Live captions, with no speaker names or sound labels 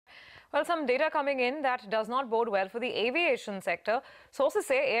Well, some data coming in that does not bode well for the aviation sector. Sources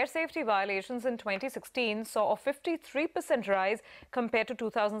say air safety violations in 2016 saw a 53% rise compared to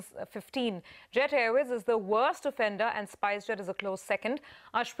 2015. Jet Airways is the worst offender and SpiceJet is a close second.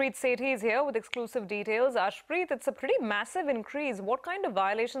 Ashpreet Sethi is here with exclusive details. Ashpreet, it's a pretty massive increase. What kind of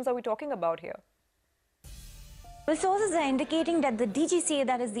violations are we talking about here? Well, sources are indicating that the DGCA,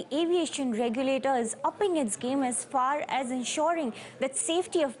 that is the aviation regulator, is upping its game as far as ensuring that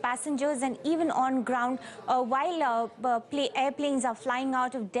safety of passengers and even on ground while airplanes are flying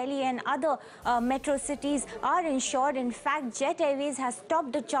out of Delhi and other metro cities are ensured. In fact, Jet Airways has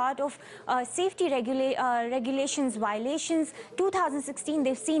topped the chart of safety regulations violations. 2016,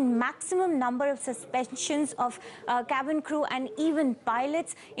 they've seen maximum number of suspensions of cabin crew and even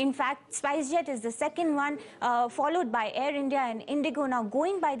pilots. In fact, SpiceJet is the second one, followed by Air India and Indigo. Now,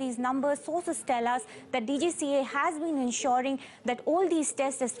 going by these numbers, sources tell us that DGCA has been ensuring that all these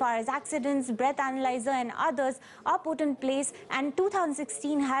tests as far as accidents, breath analyzer and others are put in place, and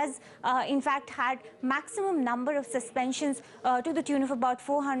 2016 has in fact had maximum number of suspensions to the tune of about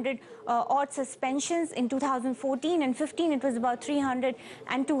 400 odd suspensions. In 2014 and 15 it was about 300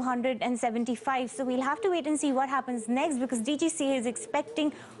 and 275. So we'll have to wait and see what happens next, because DGCA is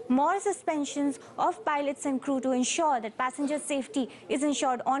expecting more suspensions of pilots and crew to ensure that passenger safety is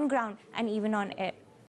ensured on ground and even on air.